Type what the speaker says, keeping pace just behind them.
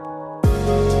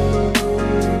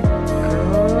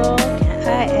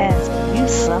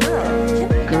Summer.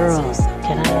 Girl,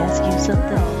 can I ask you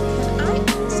something?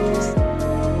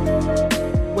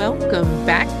 Welcome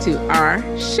back to our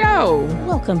show.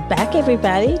 Welcome back,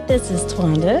 everybody. This is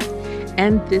Twanda.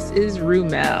 And this is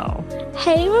Rumel.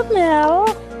 Hey,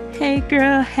 Rumel. Hey,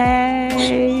 girl.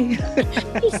 Hey.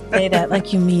 You say that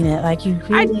like you mean it. Like you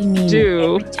really mean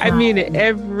it. I mean it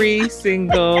every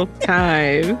single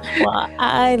time. Well,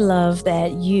 I love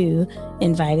that you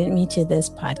invited me to this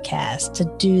podcast to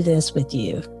do this with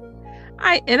you.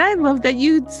 I love that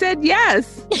you said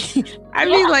yes. I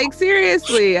mean, like,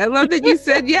 seriously, I love that you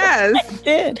said yes. I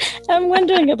did. I'm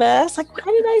wondering about it. I was like,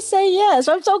 why did I say yes?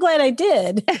 I'm so glad I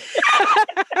did.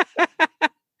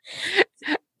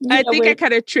 I think I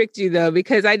kind of tricked you, though,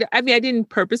 because I didn't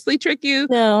purposely trick you.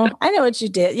 No, I know what you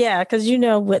did. Yeah, because you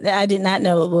know what, I did not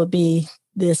know it would be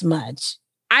this much.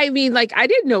 I mean, like, I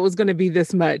didn't know it was going to be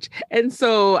this much. And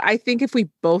so I think if we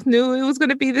both knew it was going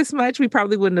to be this much, we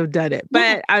probably wouldn't have done it.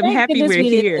 But yeah, I'm happy we're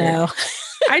here.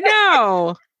 I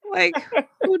know. Like,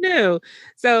 who knew?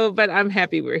 So, but I'm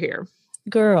happy we're here.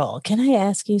 Girl, can I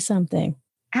ask you something?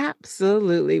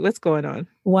 Absolutely. What's going on?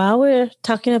 While we're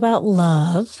talking about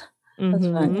love,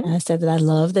 I said that I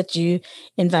love that you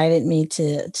invited me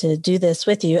to do this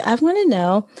with you. I want to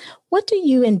know, what do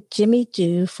you and Jimmy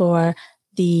do for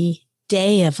the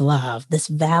Day of Love, this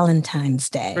Valentine's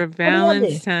Day? For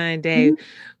Valentine's Day,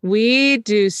 we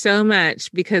do so much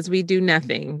because we do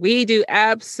nothing. We do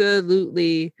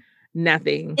absolutely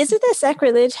nothing. Isn't that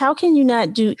sacrilege? How can you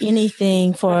not do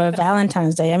anything for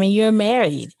Valentine's Day? I mean, you're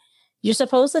married. You're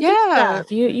supposed to do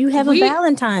stuff. You have a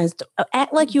Valentine's.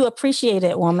 Act like you appreciate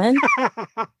it, woman.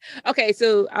 Okay,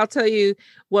 so I'll tell you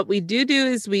what we do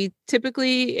is we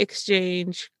typically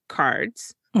exchange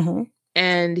cards,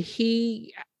 and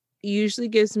he usually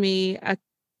gives me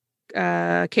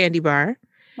a candy bar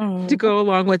to go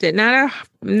along with it. Not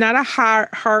a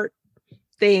heart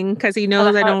thing, because he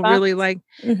knows I don't really like.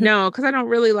 No, because I don't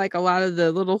really like a lot of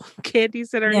the little candies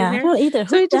that are in there. I don't either.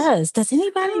 Who does? Does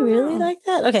anybody really like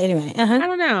that? Okay, anyway. I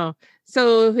don't know.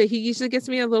 So he usually gets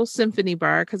me a little symphony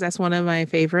bar because that's one of my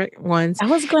favorite ones. I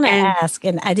was going to ask,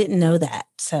 and I didn't know that.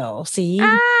 So see,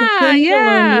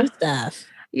 yeah, new stuff.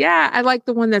 Yeah, I like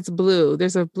the one that's blue.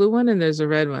 There's a blue one and there's a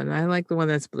red one. I like the one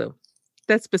that's blue.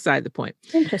 That's beside the point.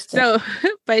 Interesting. So,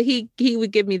 but he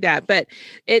would give me that. But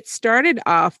it started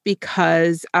off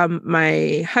because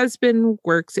my husband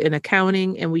works in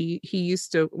accounting, and we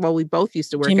both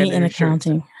used to work in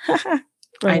accounting.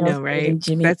 I know, right?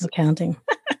 Jimmy in accounting.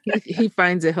 he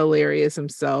finds it hilarious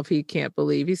himself. He can't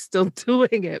believe he's still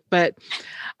doing it. But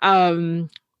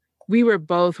we were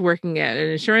both working at an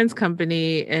insurance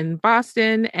company in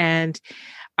Boston, and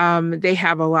they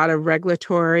have a lot of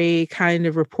regulatory kind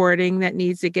of reporting that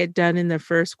needs to get done in the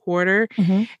first quarter.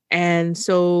 And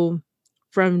so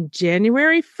from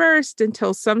January 1st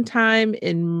until sometime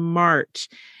in March,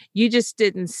 you just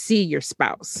didn't see your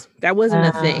spouse. That wasn't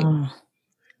a thing.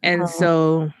 And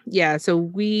so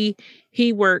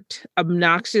he worked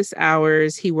obnoxious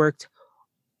hours. He worked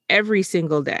every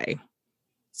single day.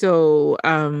 So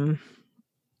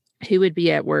he would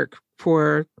be at work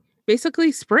for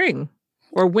basically spring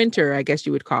or winter, I guess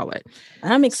you would call it.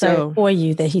 I'm excited for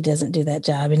you that he doesn't do that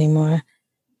job anymore.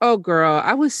 Oh, girl,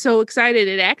 I was so excited.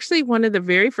 And actually, one of the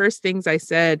very first things I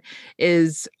said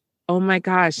is, oh my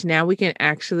gosh, now we can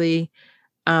actually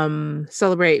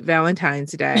celebrate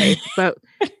Valentine's Day. But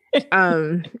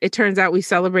it turns out we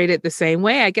celebrate it the same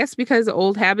way, I guess, because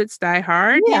old habits die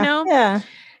hard, you know? Yeah.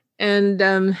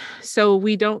 And so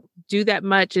we don't do that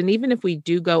much. And even if we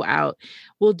do go out,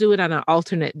 we'll do it on an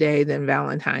alternate day than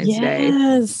Valentine's Day.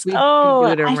 Yes. We do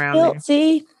it around there.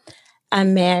 See,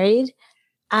 I'm married.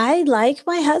 I like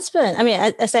my husband. I mean,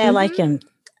 I say I like him.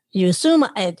 You assume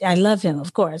I love him,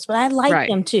 of course, but I like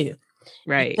him too.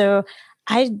 Right. So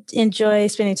I enjoy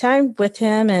spending time with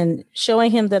him and showing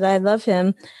him that I love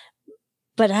him.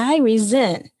 But I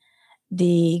resent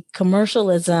the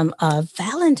commercialism of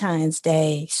Valentine's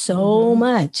Day so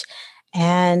much.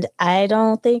 And I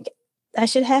don't think I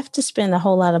should have to spend a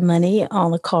whole lot of money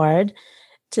on a card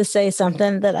to say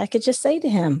something that I could just say to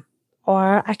him,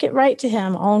 or I could write to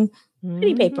him on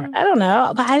pretty paper. I don't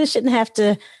know, but I just shouldn't have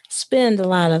to spend a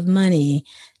lot of money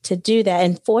to do that.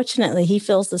 And fortunately, he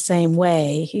feels the same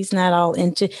way. He's not all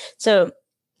into, so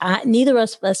neither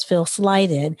of us feel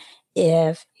slighted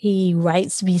if he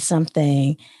writes me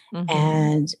something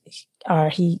and or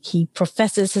he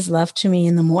professes his love to me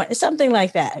in the morning, something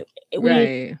like that.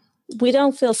 We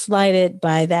don't feel slighted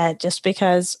by that, just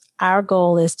because our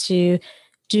goal is to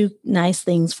do nice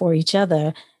things for each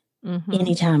other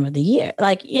any time of the year,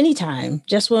 like anytime,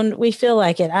 just when we feel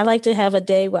like it. I like to have a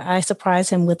day where I surprise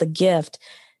him with a gift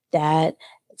that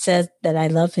says that I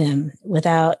love him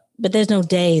but there's no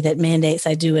day that mandates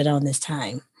I do it on this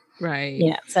time. Right.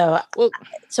 Yeah.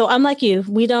 So I'm like you.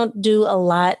 We don't do a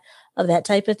lot of that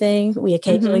type of thing. We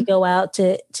occasionally go out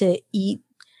to eat.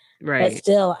 Right. But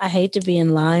still, I hate to be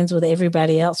in lines with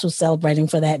everybody else who's celebrating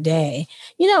for that day.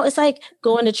 It's like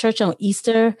going to church on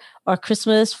Easter or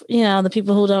Christmas. The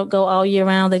people who don't go all year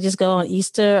round, they just go on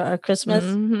Easter or Christmas.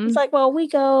 It's like, well, we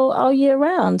go all year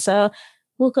round. So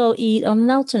we'll go eat on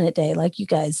an alternate day like you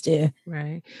guys do.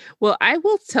 Right. Well, I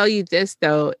will tell you this,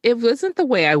 though. It wasn't the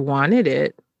way I wanted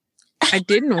it. I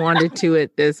didn't want to do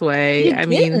it this way. You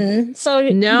didn't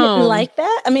like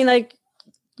that?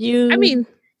 You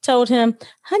told him,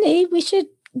 honey, we should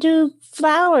do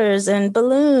flowers and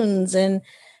balloons and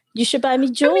you should buy me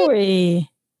jewelry.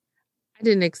 I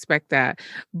didn't expect that.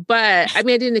 But I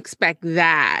didn't expect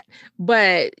that.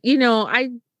 But,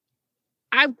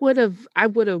 I would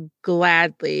have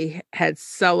gladly had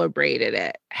celebrated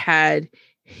it had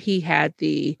he had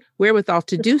the wherewithal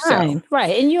to do so.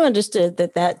 Right. And you understood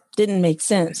that didn't make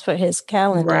sense for his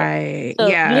calendar. Right. So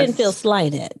you didn't feel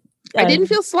slighted. I didn't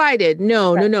feel slighted.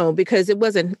 No, because it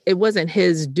wasn't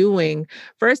his doing,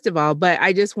 first of all, but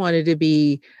I just wanted to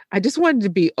be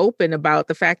open about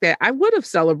the fact that I would have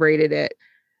celebrated it,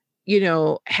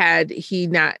 had he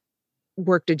not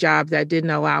worked a job that didn't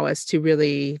allow us to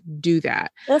really do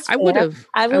that. I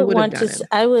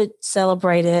would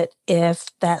celebrate it if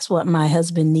that's what my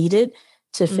husband needed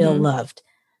to feel loved.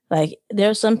 Like there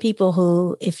are some people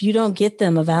who, if you don't get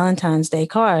them a Valentine's Day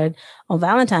card on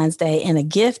Valentine's Day and a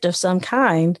gift of some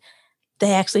kind,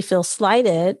 they actually feel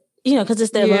slighted, because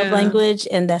it's their love language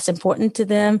and that's important to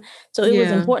them. So it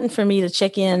was important for me to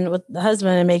check in with the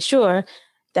husband and make sure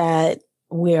that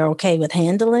we're okay with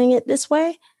handling it this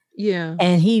way. Yeah.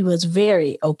 And he was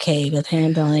very okay with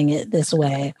handling it this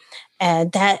way.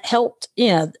 And that helped,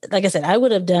 like I said, I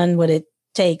would have done what it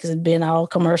takes and been all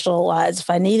commercialized if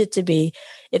I needed to be,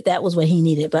 if that was what he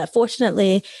needed. But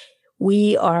fortunately,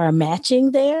 we are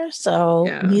matching there. So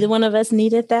neither one of us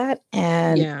needed that.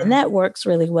 And that works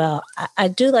really well. I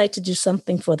do like to do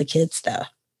something for the kids though.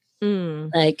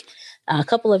 Like a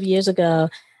couple of years ago,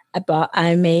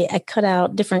 I cut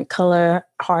out different color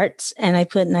hearts and I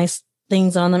put nice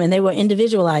things on them and they were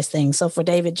individualized things. So for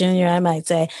David Jr., I might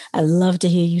say, I love to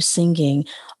hear you singing,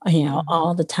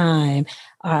 all the time.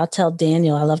 Or I'll tell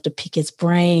Daniel, I love to pick his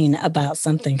brain about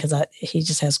something because he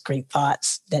just has great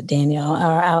thoughts, that Daniel.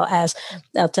 Or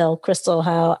I'll tell Crystal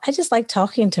how I just like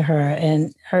talking to her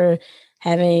and her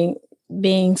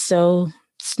being so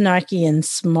snarky and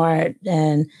smart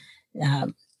and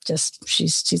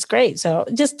she's great. So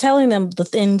just telling them the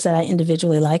things that I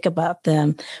individually like about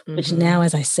them, which now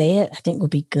as I say it, I think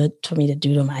would be good for me to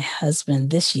do to my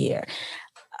husband this year.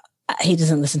 He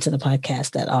doesn't listen to the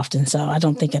podcast that often, so I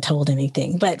don't think I told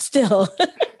anything, but still.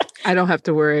 I don't have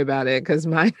to worry about it because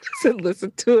mine doesn't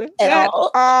listen to it at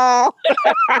all.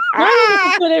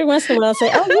 Every once in a while I'll say,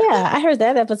 oh yeah, I heard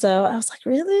that episode. I was like,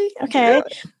 really? Okay.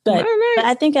 Yeah. But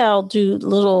I think I'll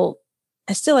do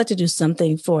I still like to do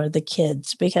something for the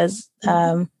kids because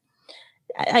I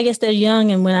guess they're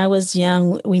young. And when I was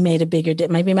young, we made a bigger deal.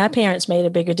 Maybe my parents made a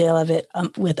bigger deal of it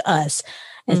with us.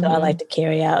 And so I like to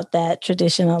carry out that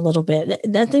tradition a little bit.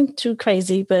 Nothing too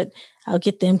crazy, but I'll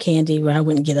get them candy where I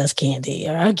wouldn't get us candy,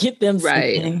 or I'll get them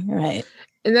something. Right.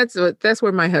 And that's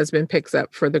where my husband picks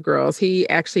up for the girls. He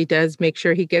actually does make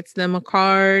sure he gets them a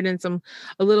card and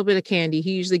a little bit of candy.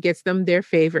 He usually gets them their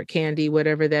favorite candy,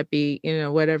 whatever that be,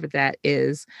 whatever that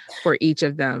is for each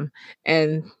of them.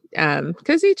 And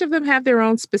because each of them have their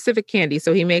own specific candy.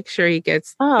 So he makes sure he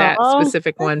gets that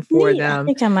specific one for them. I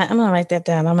think I'm going to write that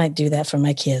down. I might do that for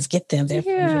my kids. Get them their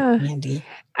favorite candy.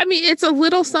 It's a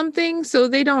little something, so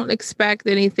they don't expect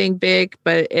anything big,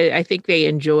 but I think they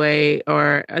enjoy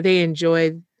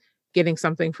getting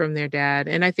something from their dad.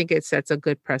 And I think it sets a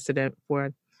good precedent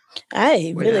for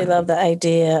I really love the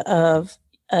idea of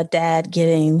a dad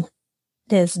getting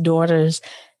his daughters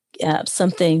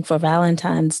something for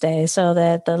Valentine's Day, so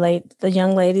that the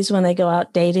young ladies, when they go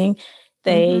out dating,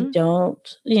 they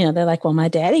don't, they're like, well, my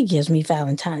daddy gives me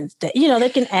Valentine's Day.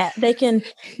 They can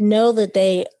know that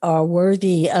they are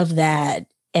worthy of that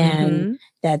and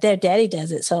that their daddy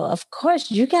does it. So of course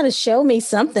you got to show me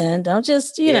something. Don't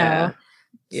just, skip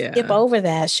over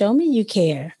that. Show me you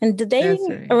care. And the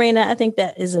dating arena, I think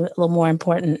that is a little more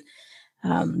important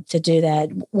to do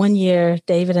that. One year,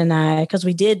 David and I, because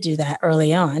we did do that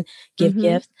early on, give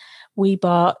gifts. We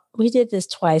did this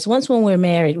twice. Once when we were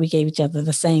married, we gave each other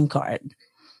the same card.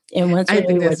 And once when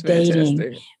we were dating,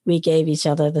 fantastic. we gave each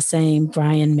other the same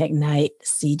Brian McKnight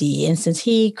CD. And since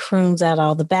he croons out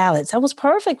all the ballads, that was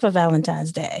perfect for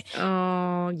Valentine's Day.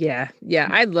 Oh, yeah. Yeah.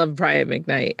 I love Brian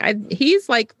McKnight. He's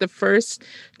like the first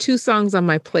 2 songs on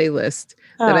my playlist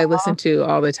that I listen to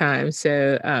all the time.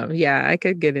 So, yeah, I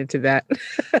could get into that.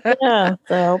 Yeah.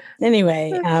 So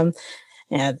anyway,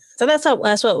 yeah. So that's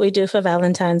what we do for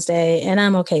Valentine's Day. And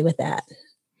I'm okay with that.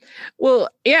 Well,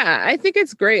 yeah, I think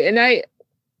it's great. And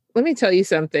let me tell you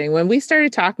something. When we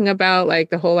started talking about like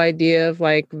the whole idea of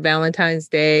like Valentine's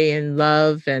Day and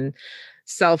love and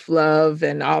self-love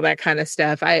and all that kind of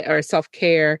stuff, or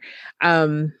self-care,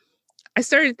 I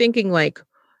started thinking like,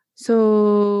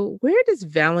 so where does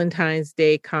Valentine's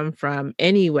Day come from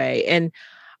anyway? And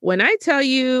when I tell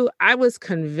you, I was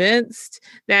convinced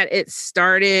that it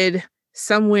started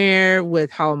somewhere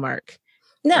with Hallmark.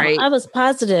 No, right? I was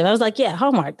positive. I was like, yeah,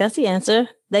 Hallmark, that's the answer.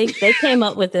 They came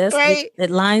up with this. Right. It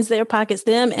lines their pockets,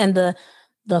 them and the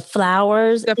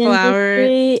flowers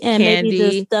industry and candy.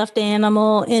 Maybe the stuffed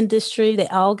animal industry. They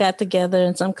all got together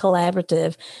in some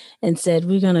collaborative and said,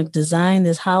 we're going to design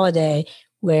this holiday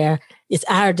where it's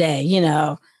our day, you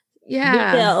know.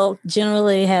 Yeah. Retail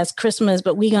generally has Christmas,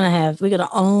 but we're going to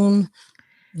own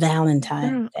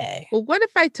Valentine's Day. Well, what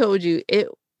if I told you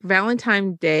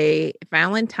Valentine's Day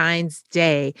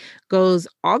goes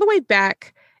all the way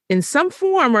back in some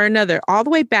form or another, all the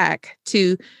way back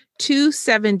to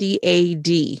 270 AD.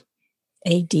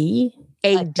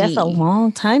 AD. That's a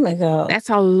long time ago. That's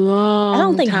a long time I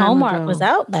don't think Hallmark ago. was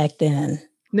out back then.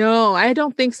 No, I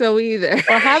don't think so either.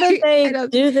 Well, how did they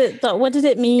do that? What did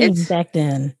it mean back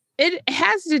then? It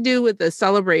has to do with the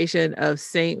celebration of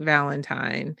Saint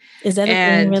Valentine. Is that a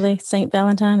thing, really? Saint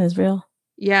Valentine is real?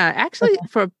 Yeah, actually,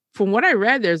 from what I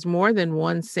read, there's more than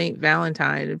one Saint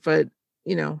Valentine, but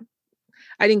you know,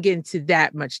 I didn't get into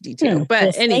that much detail. But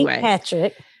there's anyway, Saint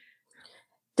Patrick,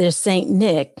 there's Saint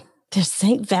Nick, there's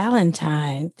Saint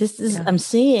Valentine. This is I'm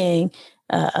seeing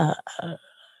a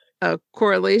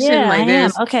correlation. Yeah, like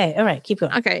this. Okay, all right, keep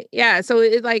going. Okay, yeah. So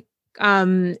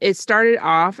it started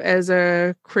off as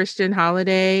a Christian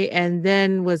holiday and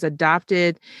then was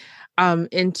adopted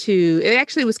into. It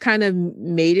actually was kind of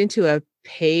made into a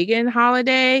pagan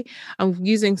holiday. I'm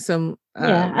using some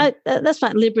that's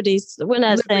fine. Liberties. We're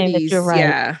not saying that you're right.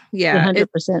 Yeah, you're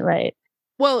 100% right.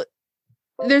 Well,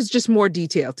 there's just more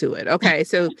detail to it. Okay,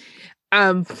 so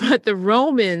but the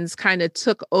Romans kind of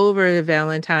took over the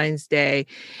Valentine's Day,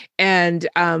 and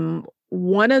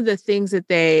one of the things that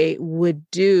they would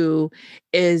do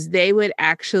is they would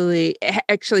actually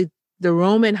the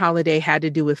Roman holiday had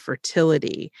to do with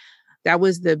fertility. That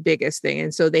was the biggest thing.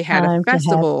 And so they had a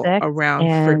festival around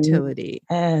fertility.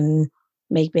 And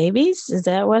make babies? Is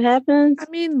that what happens? I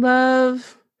mean,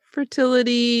 love,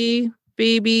 fertility,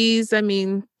 babies. I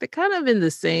mean, they're kind of in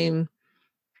the same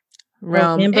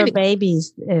realm. Remember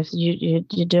babies if you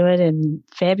do it in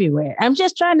February. I'm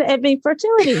just trying to,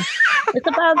 fertility.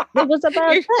 It was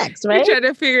about sex, right? You're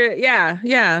trying to figure it.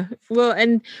 Yeah. Well,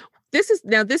 and this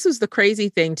was the crazy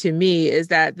thing to me is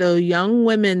that the young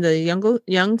women, the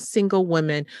young single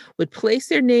women would place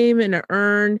their name in an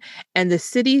urn and the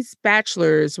city's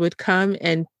bachelors would come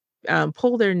and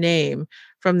pull their name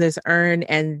from this urn,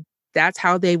 and that's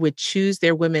how they would choose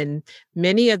their women.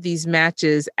 Many of these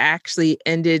matches actually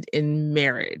ended in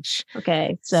marriage.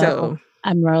 Okay, so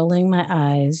I'm rolling my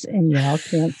eyes and y'all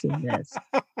can't see this.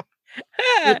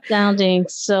 It's sounding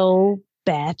so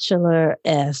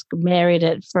Bachelor-esque, Married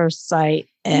at First Sight,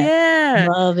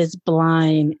 Love is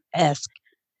Blind-esque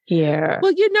here.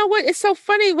 Well, you know what? It's so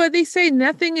funny what they say,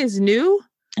 nothing is new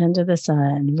under the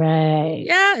sun, right?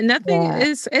 Yeah, nothing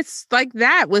is, it's like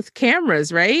that with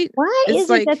cameras, right? Why is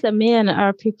it that the men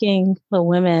are picking the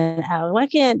women out? Why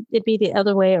can't it be the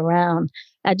other way around?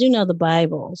 I do know the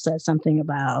Bible says something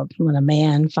about when a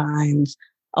man finds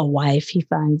a wife, he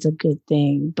finds a good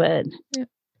thing, but...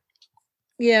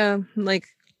 Yeah, like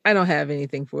I don't have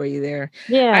anything for you there.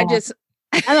 Yeah. I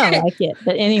don't like it,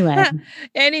 but anyway.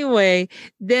 Anyway,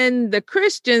 then the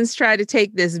Christians try to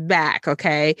take this back,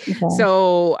 okay?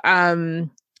 So,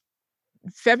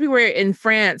 February in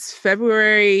France,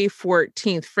 February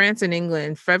 14th, France and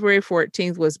England, February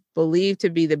 14th was believed to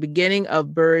be the beginning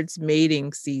of birds'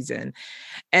 mating season.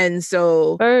 And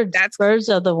so birds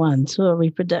are the ones who are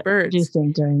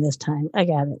reproducing during this time. I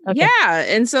got it. Okay. Yeah.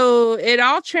 And so it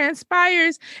all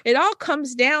transpires. It all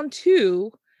comes down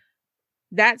to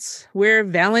that's where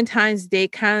Valentine's Day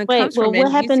kind of comes from.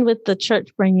 What happened with the church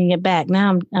bringing it back?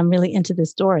 Now I'm really into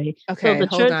this story. Okay, so the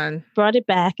church brought it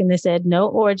back and they said, no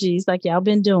orgies like y'all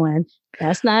been doing.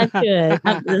 That's not good.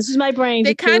 This is my brain.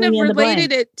 They kind of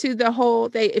related it to the whole,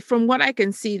 from what I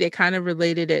can see, they kind of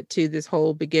related it to this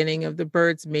whole beginning of the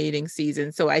birds mating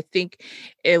season. So I think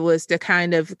it was the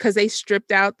kind of, because they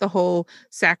stripped out the whole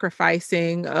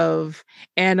sacrificing of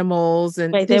animals.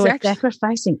 And wait, they were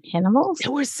sacrificing animals? They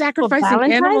were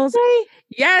sacrificing animals. Day?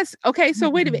 Yes. Okay. So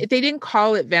wait a minute. They didn't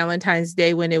call it Valentine's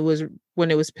Day when it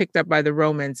was picked up by the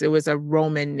Romans. It was a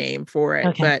Roman name for it.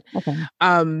 Okay.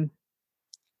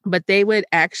 But they would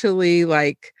actually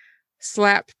like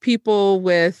slap people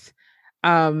with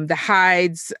the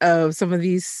hides of some of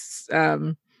these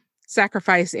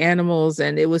sacrificed animals,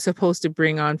 and it was supposed to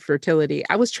bring on fertility.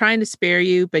 I was trying to spare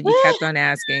you, but you kept on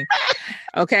asking.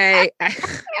 Okay.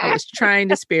 I was trying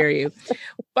to spare you.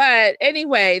 But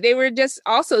anyway, they were just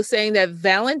also saying that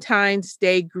Valentine's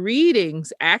Day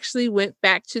greetings actually went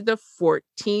back to the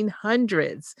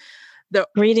 1400s. The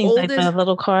greetings, like the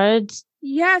little cards?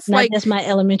 Yes, not just my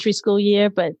elementary school year,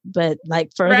 but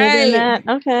like further than that.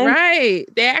 Okay, right.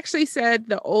 They actually said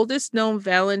the oldest known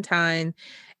Valentine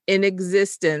in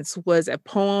existence was a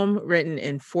poem written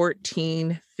in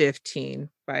 1415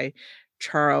 by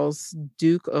Charles,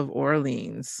 Duke of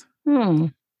Orleans.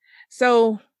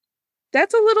 So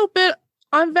that's a little bit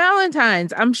on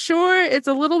Valentine's. I'm sure it's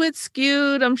a little bit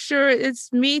skewed. I'm sure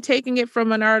it's me taking it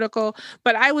from an article,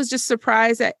 but I was just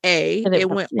surprised that it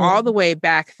went all the way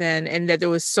back then, and that there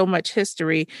was so much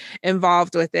history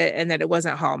involved with it, and that it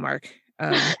wasn't Hallmark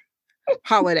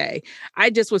holiday. I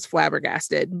just was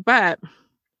flabbergasted, but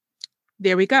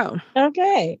there we go.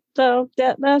 Okay. So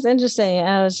that's interesting.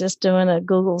 I was just doing a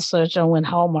Google search on when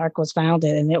Hallmark was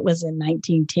founded, and it was in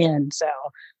 1910. So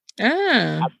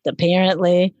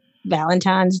apparently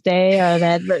Valentine's Day, or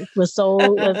that was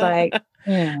sold, was like,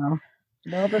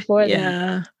 well before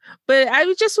that. But I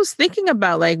was thinking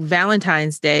about like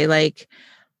Valentine's Day, like,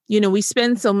 we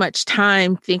spend so much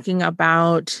time thinking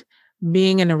about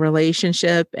being in a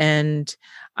relationship and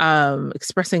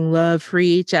expressing love for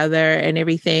each other and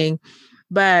everything.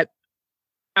 But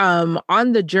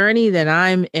on the journey that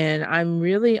I'm in, I'm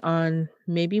really on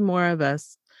maybe more of a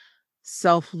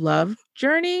self-love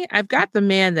journey. I've got the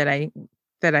man that I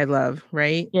love,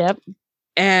 right? Yep.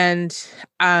 And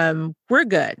we're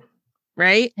good,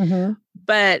 right? Mm-hmm.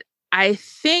 But I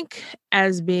think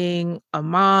as being a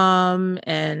mom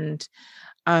and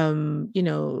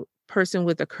person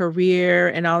with a career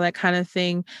and all that kind of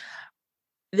thing,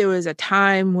 there was a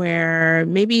time where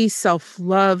maybe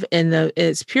self-love in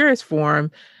its purest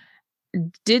form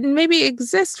didn't maybe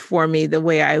exist for me the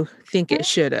way I think it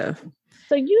should have.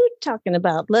 So you talking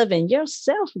about loving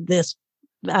yourself this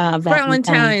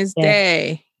Valentine's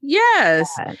Day. Yes.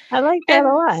 I like that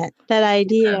a lot. That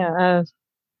idea of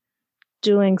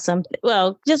doing something.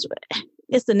 Well, just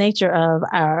it's the nature of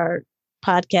our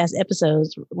podcast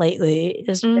episodes lately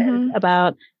is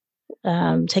about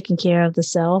taking care of the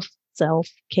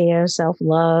self-care,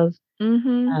 self-love.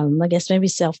 I guess maybe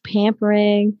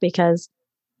self-pampering, because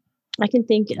I can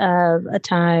think of a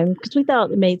time, because we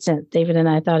thought it made sense. David and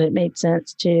I thought it made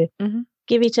sense to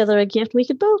give each other a gift we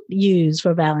could both use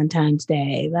for Valentine's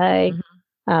Day. Like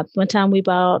one time we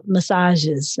bought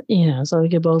massages, so we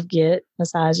could both get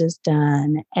massages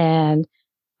done. And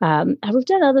we've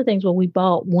done other things where we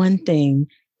bought one thing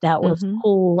that was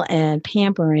cool and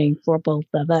pampering for both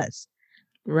of us.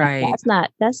 Right. That's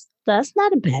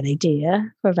not a bad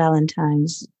idea for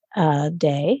Valentine's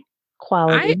Day.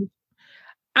 Quality.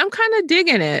 I'm kind of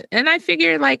digging it. And I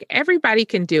figure like everybody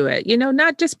can do it,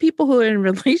 not just people who are in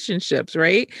relationships,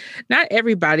 right? Not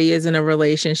everybody is in a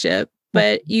relationship,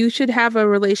 but you should have a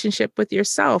relationship with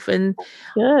yourself. And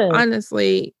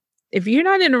honestly, if you're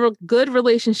not in a good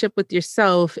relationship with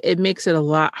yourself, it makes it a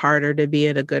lot harder to be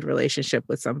in a good relationship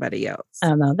with somebody else.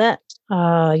 I know that.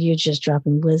 You're just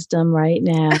dropping wisdom right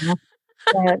now.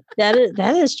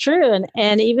 that is true.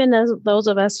 And even those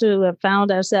of us who have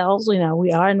found ourselves,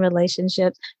 we are in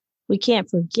relationships, we can't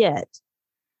forget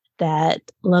that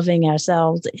loving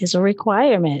ourselves is a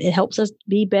requirement. It helps us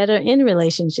be better in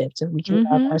relationships if we can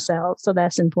love ourselves. So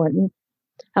that's important.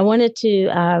 I wanted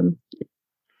to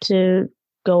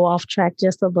go off track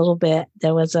just a little bit.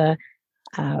 There was somebody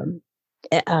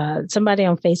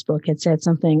on Facebook had said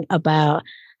something about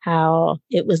how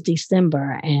it was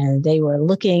December and they were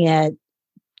looking at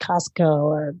Costco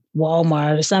or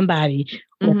Walmart or somebody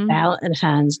with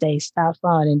Valentine's Day stuff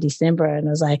on in December. And I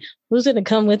was like, who's going to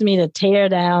come with me to tear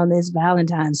down this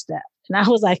Valentine's stuff? And I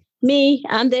was like, me,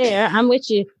 I'm there. I'm with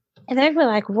you. And they were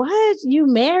like, what? You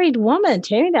married woman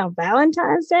tearing down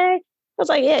Valentine's Day? I was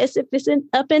like, yeah, if it's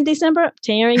up in December,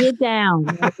 tearing it down.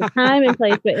 There's a time and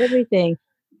place for everything.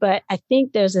 But I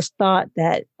think there's this thought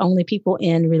that only people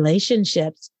in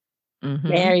relationships Mm-hmm.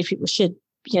 married people should,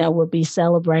 will be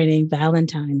celebrating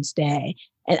Valentine's Day.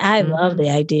 And I love Mm-hmm. the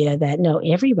idea that no,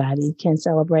 everybody can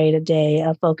celebrate a day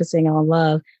of focusing on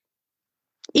love,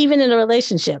 even in a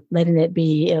relationship, letting it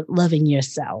be loving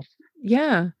yourself.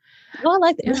 Yeah. Oh, I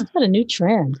like that. Let's Yeah. put a new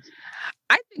trend.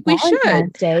 I think we should.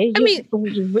 Valentine's Day. I mean,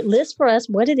 You list for us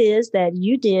what it is that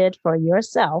you did for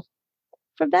yourself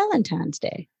for Valentine's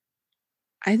Day.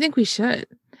 I think we should.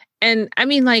 And I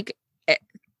mean, like,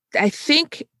 I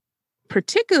think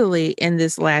particularly in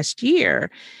this last year,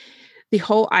 the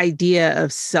whole idea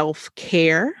of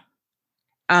self-care,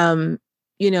 and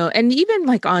even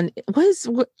like on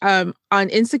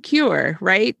Insecure,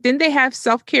 right? Didn't they have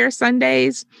self-care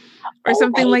Sundays or Oh,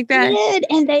 something they like that? did.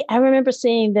 And I remember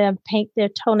seeing them paint their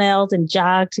toenails and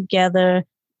jog together.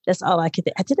 That's all I could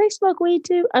think. Did they smoke weed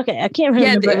too? Okay, I can't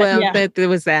Yeah, remember. Yeah. there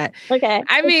was that. Okay.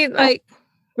 I mean, like,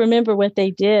 remember what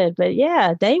they did, but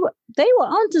yeah, they were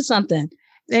onto something.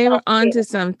 they were Self-care. onto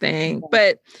something.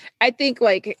 But I think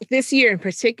like this year in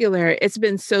particular, it's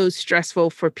been so stressful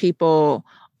for people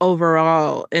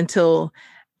overall until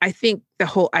I think the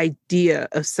whole idea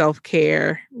of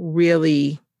self-care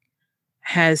really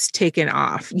has taken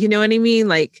off. You know what I mean?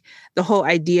 Like the whole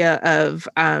idea of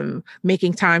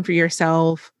making time for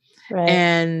yourself, Right.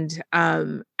 and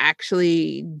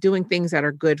actually doing things that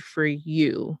are good for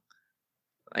you.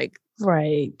 Like,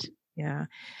 right. yeah.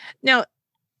 Now,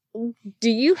 do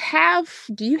you have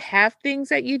things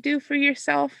that you do for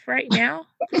yourself right now?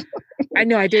 I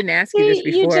know I didn't ask you this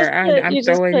before. I'm You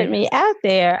just throwing put me out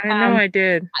there. I know I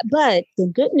did. But the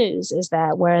good news is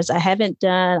that whereas I haven't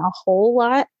done a whole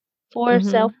lot for Mhm.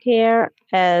 self-care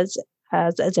as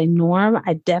a norm,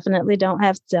 I definitely don't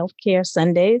have self-care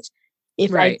Sundays.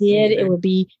 If I Right, me did, it either. would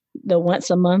be the once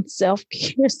a month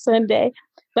self-care Sunday.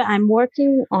 But I'm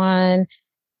working on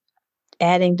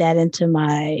adding that into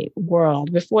my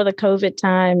world. Before the COVID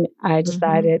time, I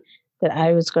decided that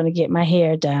I was going to get my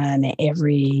hair done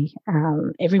every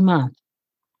month.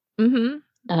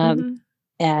 Mm-hmm.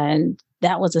 And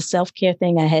that was a self-care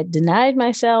thing I had denied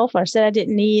myself or said I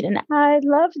didn't need. And I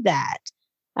love that.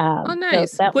 Oh,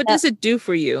 nice. So What does it do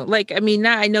for you? Like, I mean,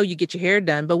 now I know you get your hair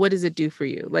done, but what does it do for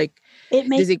you? Like, it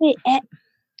makes does it? me,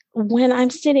 when I'm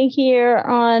sitting here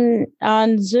on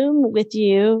Zoom with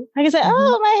you, I can say,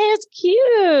 oh, my hair's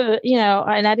cute,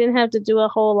 and I didn't have to do a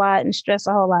whole lot and stress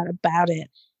a whole lot about it.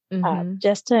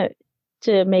 Just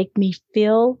to make me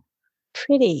feel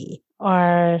pretty,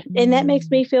 and that makes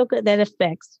me feel good. That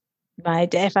affects my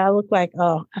day. If I look like,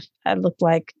 I look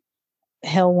like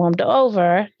hell warmed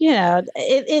over,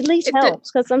 it at least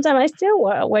helps, because sometimes I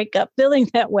still wake up feeling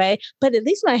that way, but at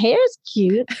least my hair is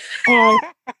cute. And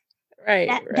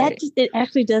right. It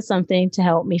actually does something to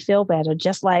help me feel better.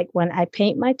 Just like when I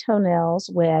paint my toenails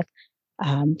with,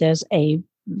 there's a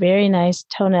very nice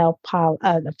fingernail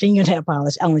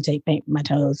polish. I only paint my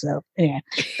toes, so anyway,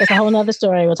 it's a whole nother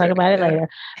story. We'll talk about it later.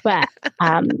 But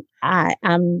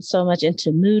I'm so much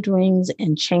into mood rings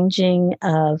and changing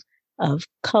of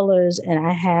colors, and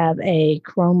I have a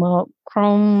chrome tone.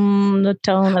 I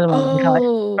don't know what to call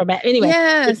it. Anyway,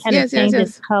 it kind of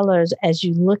changes colors as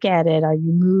you look at it, or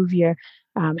you move your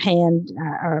hand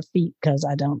or feet, because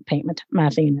I don't paint my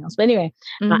fingernails. But anyway,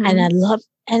 and I love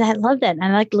that. And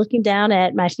I like looking down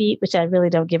at my feet, which I really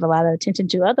don't give a lot of attention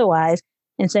to otherwise,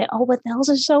 and say, oh, but those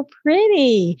are so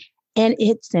pretty. And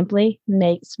it simply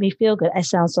makes me feel good. I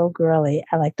sound so girly.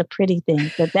 I like the pretty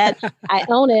things, but that I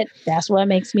own it. That's what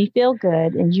makes me feel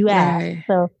good. And you asked.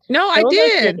 So no, I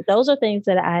did. Those are things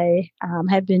that I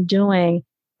have been doing,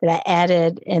 that I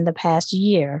added in the past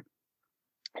year,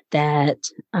 that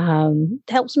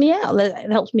helps me out.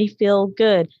 It helps me feel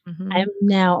good. I'm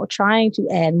now trying to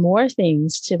add more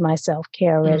things to my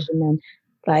self-care regimen,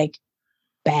 like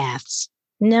baths.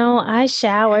 No, I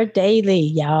shower daily,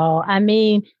 y'all. I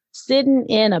mean, sitting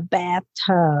in a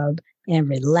bathtub and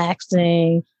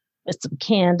relaxing with some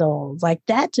candles, like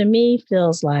that to me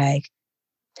feels like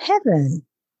heaven.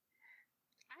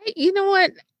 You know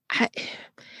what?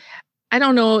 I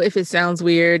don't know if it sounds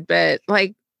weird, but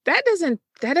like that doesn't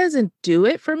do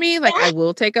it for me. Like, I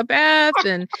will take a bath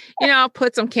and, I'll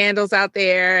put some candles out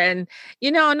there, and,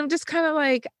 and I'm just kind of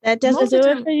like, that doesn't do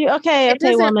it for you. Okay,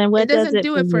 woman. What does it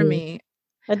do it for me?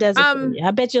 What does it for you?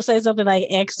 I bet you'll say something like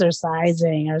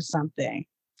exercising or something.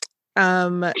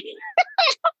 Okay,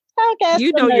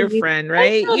 you know your friend,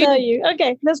 right? I know you.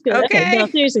 Okay, that's good. Okay. No,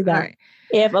 seriously though. Right.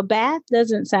 If a bath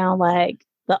doesn't sound like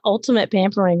the ultimate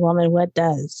pampering woman, what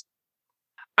does?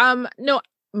 No,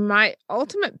 my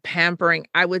ultimate pampering,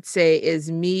 I would say,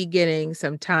 is me getting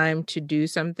some time to do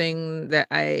something that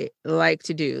I like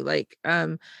to do. Like,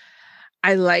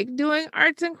 I like doing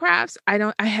arts and crafts.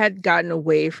 I had gotten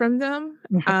away from them.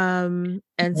 And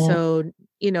Yeah. so,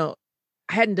 you know,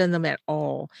 I hadn't done them at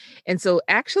all. And so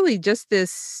actually just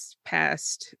this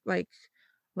past like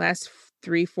last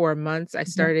 3-4 months, I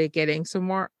started getting some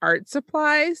more art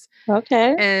supplies.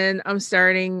 Okay. And I'm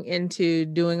starting into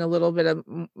doing a little bit of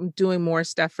doing more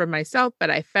stuff for myself. But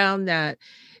I found that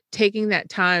taking that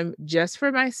time just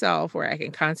for myself where I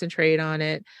can concentrate on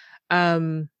it,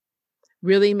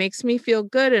 really makes me feel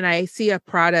good. And I see a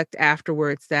product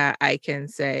afterwards that I can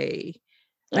say,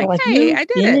 like, Like hey, you I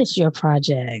did it. finish your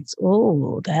projects.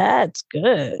 Oh, that's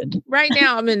good. Right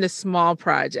now, I'm into small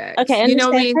projects. Okay, You know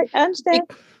what I mean? I understand.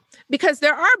 Because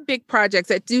there are big projects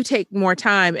that do take more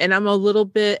time. And I'm a little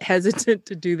bit hesitant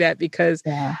to do that because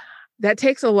that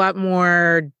takes a lot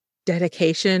more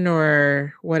dedication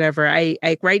or whatever. I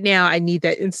right now I need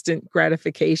that instant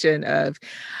gratification of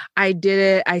I did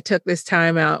it. I took this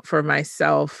time out for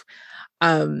myself,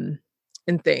 and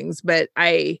things. But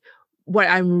what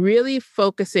I'm really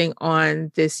focusing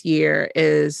on this year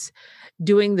is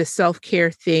doing the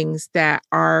self-care things that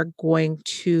are going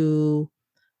to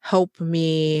help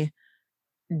me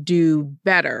do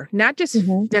better, not just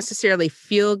necessarily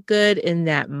feel good in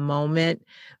that moment,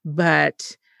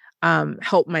 but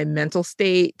help my mental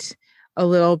state a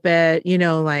little bit,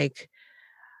 like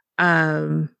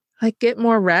get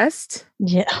more rest.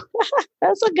 Yeah,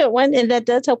 that's a good one. And that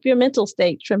does help your mental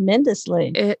state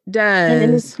tremendously. It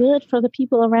And it's does. good for the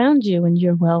people around you when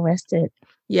you're well rested.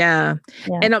 Yeah.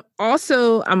 And I'm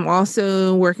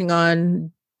also working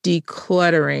on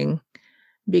decluttering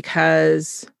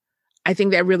because I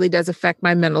think that really does affect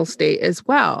my mental state as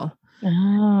well.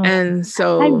 Oh, and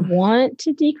so I want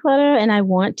to declutter and I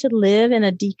want to live in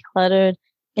a decluttered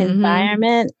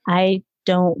environment. I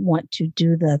don't want to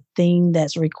do the thing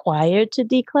that's required to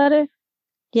declutter.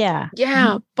 Yeah.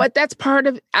 Yeah. But that's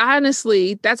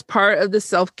honestly, that's part of the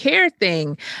self-care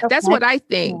thing. That's what I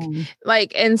think.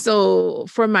 And so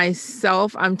for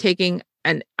myself, I'm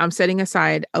setting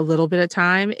aside a little bit of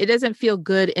time. It doesn't feel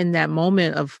good in that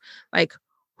moment of like,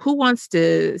 who wants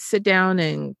to sit down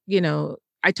and,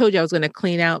 I told you I was going to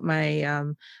clean out my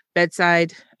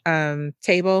bedside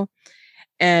table.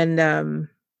 And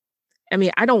I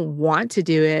mean, I don't want to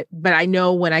do it, but I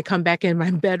know when I come back in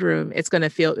my bedroom, it's going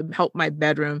to help my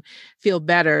bedroom feel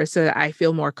better so that I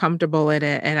feel more comfortable in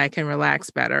it and I can relax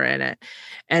better in it.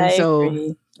 And I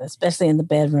agree. Especially in the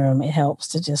bedroom, it helps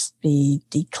to just be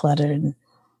decluttered.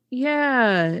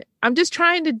 Yeah. I'm just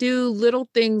trying to do little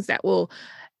things that will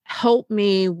help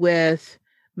me with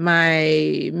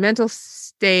my mental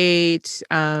state,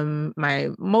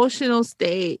 my emotional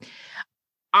state.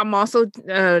 I'm also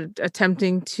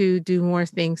attempting to do more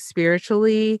things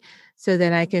spiritually so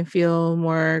that I can feel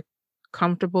more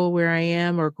comfortable where I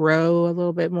am or grow a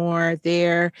little bit more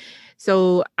there.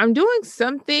 So I'm doing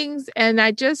some things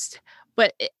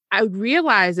but I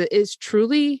realize that it's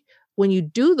truly, when you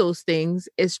do those things,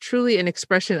 it's truly an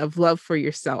expression of love for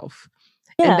yourself.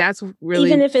 Yeah. And that's really,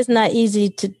 even if it's not easy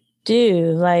to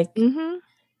do, like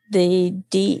the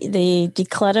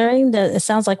decluttering, it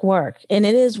sounds like work, and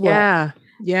it is work.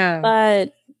 Yeah.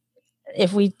 But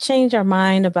if we change our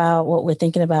mind about what we're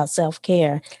thinking about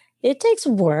self-care, it takes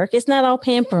work. It's not all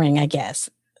pampering, I guess.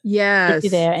 Yes. Get you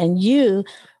there, and you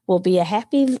will be a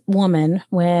happy woman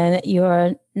when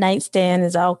your nightstand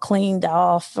is all cleaned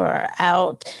off or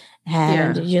out.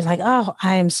 And you're like, oh,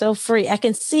 I am so free. I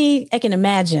can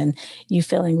imagine you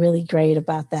feeling really great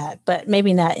about that, but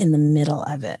maybe not in the middle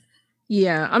of it.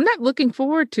 Yeah, I'm not looking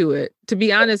forward to it, to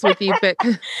be honest with you, but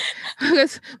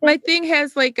my thing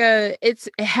has I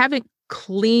haven't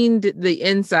cleaned the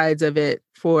insides of it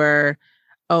for,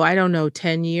 I don't know,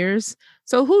 10 years.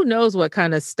 So who knows what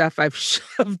kind of stuff I've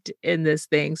shoved in this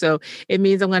thing. So it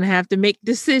means I'm going to have to make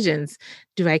decisions.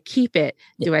 Do I keep it?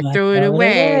 Do I throw it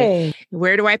away?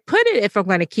 Where do I put it if I'm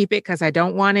going to keep it? Because I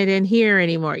don't want it in here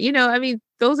anymore. I mean,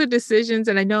 those are decisions.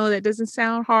 And I know that doesn't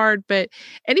sound hard, but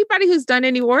anybody who's done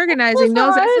any organizing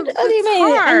knows it's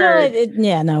hard.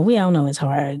 No, we all know it's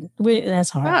hard. That's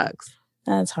hard. Sucks.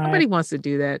 That's hard. Nobody wants to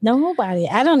do that. Nobody.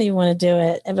 I don't even want to do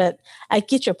it. But I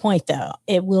get your point, though.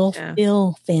 It will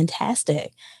feel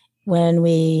fantastic when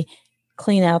we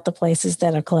clean out the places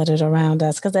that are cluttered around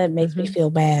us, because that makes me feel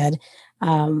bad.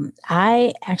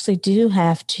 I actually do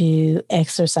have to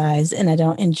exercise, and I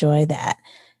don't enjoy that.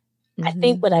 I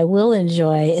think what I will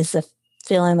enjoy is the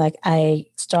feeling like I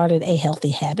started a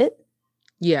healthy habit.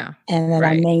 Yeah. And that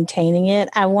I'm maintaining it.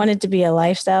 I want it to be a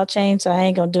lifestyle change, so I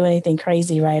ain't going to do anything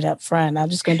crazy right up front.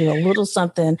 I'm just going to do a little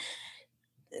something,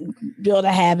 build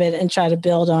a habit, and try to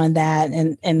build on that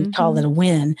and call it a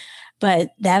win.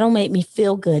 But that'll make me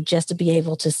feel good just to be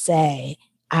able to say,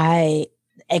 I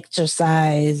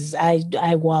exercise.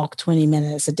 I walk 20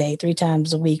 minutes a day, 3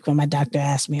 times a week when my doctor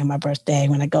asks me on my birthday,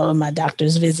 when I go on my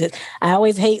doctor's visit. I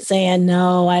always hate saying,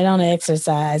 no, I don't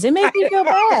exercise. It makes me feel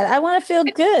bad. I want to feel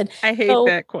good. I hate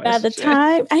that question. By the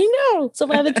time, I know. So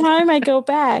by the time I go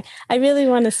back, I really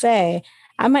want to say,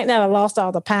 I might not have lost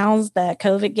all the pounds that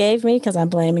COVID gave me because I'm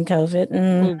blaming COVID.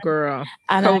 Oh, girl.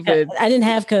 COVID. I didn't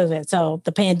have COVID. So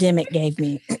the pandemic gave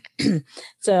me.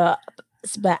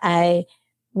 But I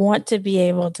want to be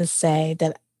able to say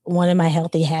that one of my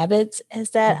healthy habits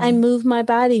is that I move my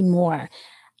body more.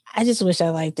 I just wish I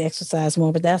liked to exercise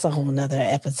more, but that's a whole nother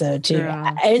episode too.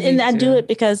 And I do it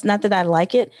because not that I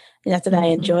like it, not that I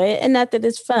enjoy it, and not that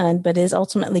it's fun, but it's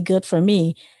ultimately good for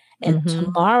me. And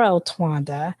tomorrow,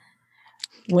 Twanda,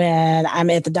 when I'm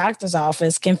at the doctor's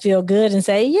office, can feel good and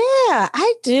say, yeah,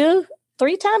 I do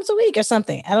 3 times a week or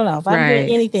something. I don't know. If I'm doing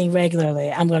anything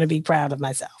regularly, I'm going to be proud of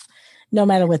myself. No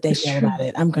matter what they feel about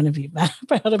it, I'm going to be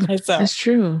proud of myself. That's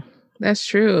true. That's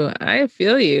true. I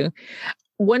feel you.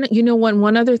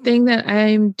 One other thing that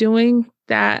I'm doing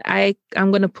that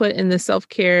I'm going to put in the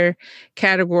self-care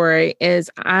category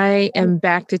is I am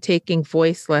back to taking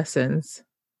voice lessons.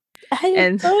 I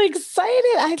am so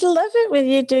excited. I love it when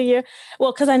you do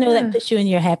because I know that puts you in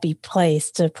your happy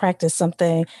place to practice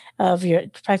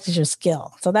practice your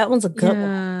skill. So that one's a good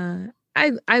one.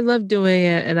 I love doing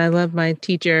it, and I love my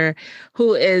teacher,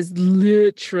 who is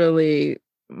literally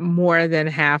more than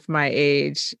half my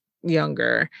age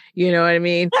younger. You know what I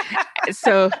mean?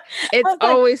 So it's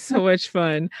always so much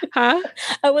fun. Huh?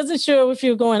 I wasn't sure if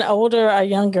you were going older or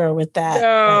younger with that.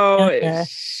 No,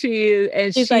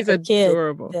 she's like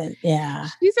adorable. Kid. Yeah.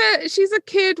 She's a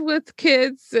kid with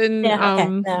kids, and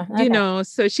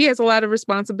so she has a lot of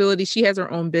responsibility. She has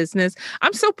her own business.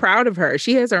 I'm so proud of her.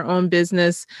 She has her own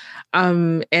business,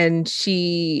 and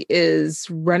she is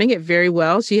running it very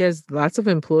well. She has lots of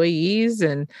employees,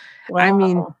 and I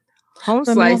mean, Home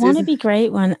Slice won't it be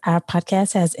great when our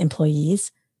podcast has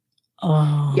employees?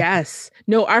 Oh, yes.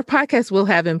 No, our podcast will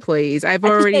have employees. I've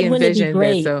already envisioned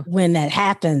it. So when that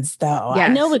happens, though, yes,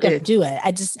 I know we're going to do it.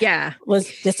 I just was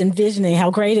just envisioning how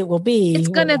great it will be. It's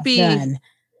going to be done.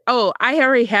 Oh, I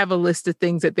already have a list of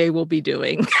things that they will be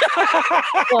doing.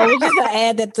 Well, we're just going to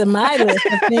add that to my list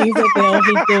of things that they'll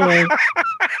be doing.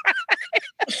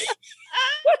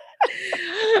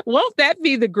 Won't that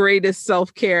be the greatest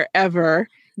self-care ever?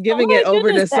 Giving it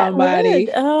over to somebody.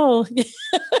 Oh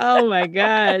my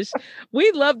gosh.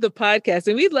 We love the podcast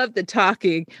and we love the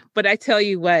talking, but I tell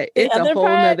you what, it's a whole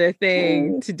nother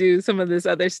thing to do some of this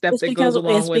other stuff that goes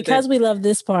along with it. It's because we love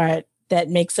this part that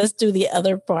makes us do the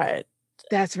other part.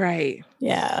 That's right.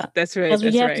 Yeah. That's right. Because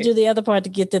we have to do the other part to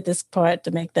get to this part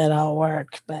to make that all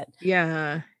work. But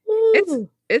yeah,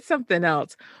 it's something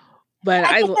else. But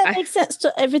I think that makes sense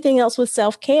to everything else with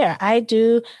self-care.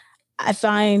 I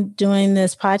find doing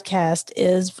this podcast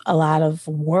is a lot of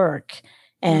work,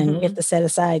 and we have to set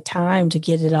aside time to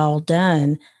get it all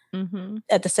done.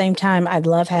 At the same time, I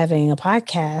love having a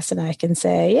podcast, and I can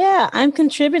say, yeah, I'm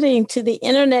contributing to the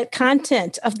internet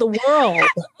content of the world.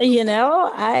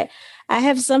 I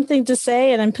have something to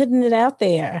say, and I'm putting it out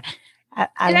there.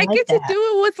 I get to do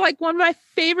it with like one of my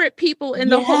favorite people in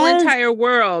the whole entire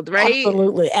world, right?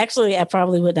 Absolutely. Actually, I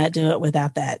probably would not do it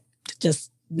without that.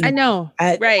 I know.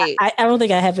 Right. I don't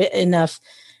think I have enough.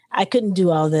 I couldn't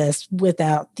do all this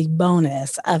without the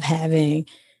bonus of having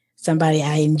somebody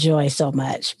I enjoy so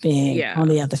much being on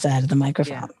the other side of the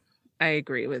microphone. Yeah. I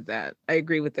agree with that.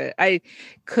 I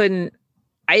couldn't.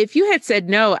 If you had said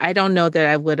no, I don't know that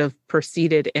I would have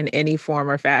proceeded in any form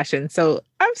or fashion. So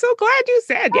I'm so glad you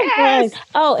said yes.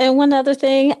 Oh, and one other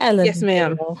thing. I love yes,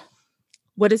 ma'am. Girl.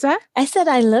 What is that? I said,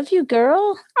 I love you, girl.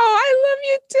 Oh, I love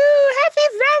you too.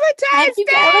 Happy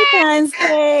Valentine's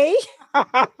Day.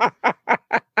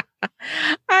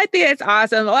 I think it's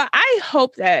awesome. Well, I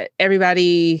hope that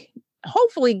everybody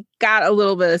hopefully got a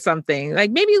little bit of something.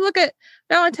 Like maybe look at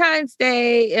Valentine's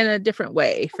Day in a different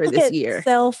way for this year.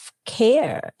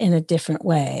 Self-care in a different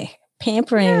way.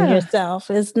 Pampering yourself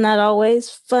is not always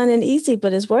fun and easy,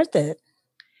 but it's worth it.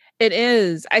 It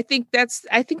is. I think that's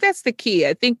the key.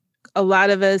 I think a lot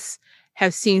of us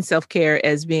have seen self-care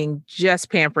as being just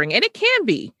pampering, and it can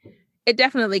be. It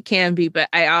definitely can be, but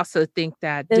I also think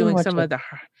that doing some of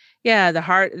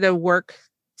the work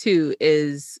too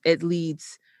it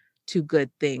leads to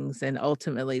good things, and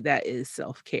ultimately that is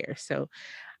self-care. So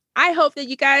I hope that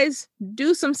you guys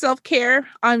do some self-care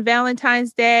on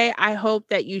Valentine's Day. I hope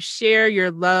that you share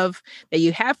your love that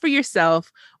you have for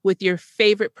yourself with your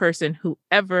favorite person,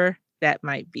 whoever that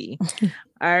might be.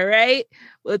 All right.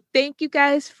 Well, thank you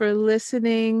guys for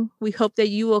listening. We hope that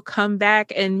you will come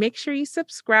back and make sure you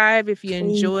subscribe if you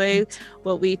enjoy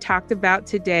what we talked about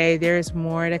today. There's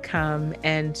more to come,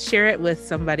 and share it with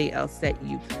somebody else that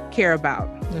you care about.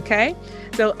 Okay.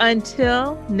 So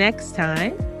until next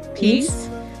time, peace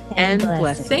and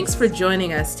blessings. Thanks for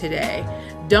joining us today.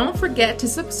 Don't forget to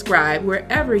subscribe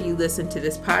wherever you listen to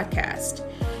this podcast.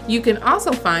 You can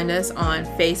also find us on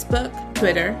Facebook,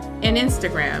 Twitter, and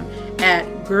Instagram at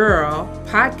Girl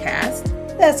Podcast.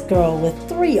 That's girl with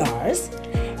 3 R's.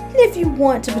 And if you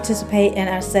want to participate in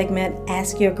our segment,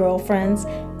 Ask Your Girlfriends,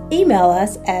 email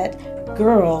us at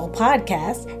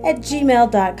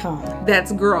girlpodcast@gmail.com.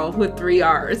 That's girl with 3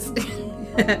 R's.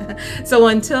 So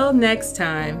until next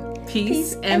time,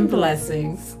 peace and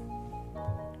blessings.